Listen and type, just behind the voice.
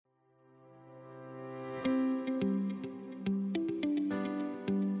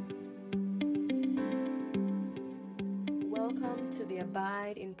to the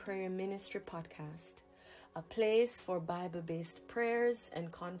Abide in Prayer Ministry podcast, a place for Bible-based prayers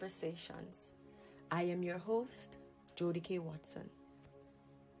and conversations. I am your host, Jody K. Watson.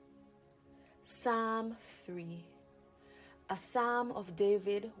 Psalm 3, a psalm of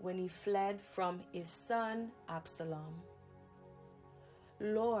David when he fled from his son Absalom.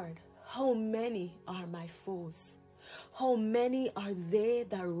 Lord, how many are my foes? How many are they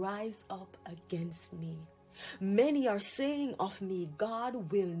that rise up against me? Many are saying of me,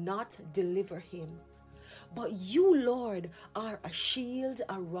 God will not deliver him. But you, Lord, are a shield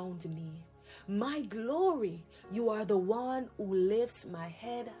around me. My glory, you are the one who lifts my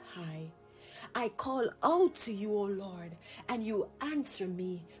head high. I call out to you, O Lord, and you answer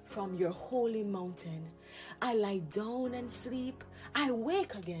me from your holy mountain. I lie down and sleep. I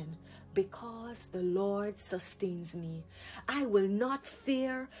wake again because the Lord sustains me. I will not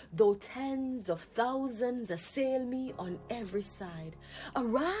fear though tens of thousands assail me on every side.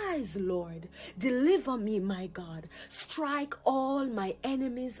 Arise, Lord, deliver me, my God. Strike all my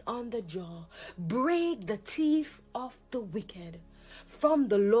enemies on the jaw. Break the teeth of the wicked. From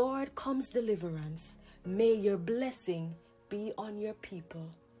the Lord comes deliverance. May your blessing be on your people.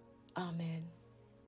 Amen.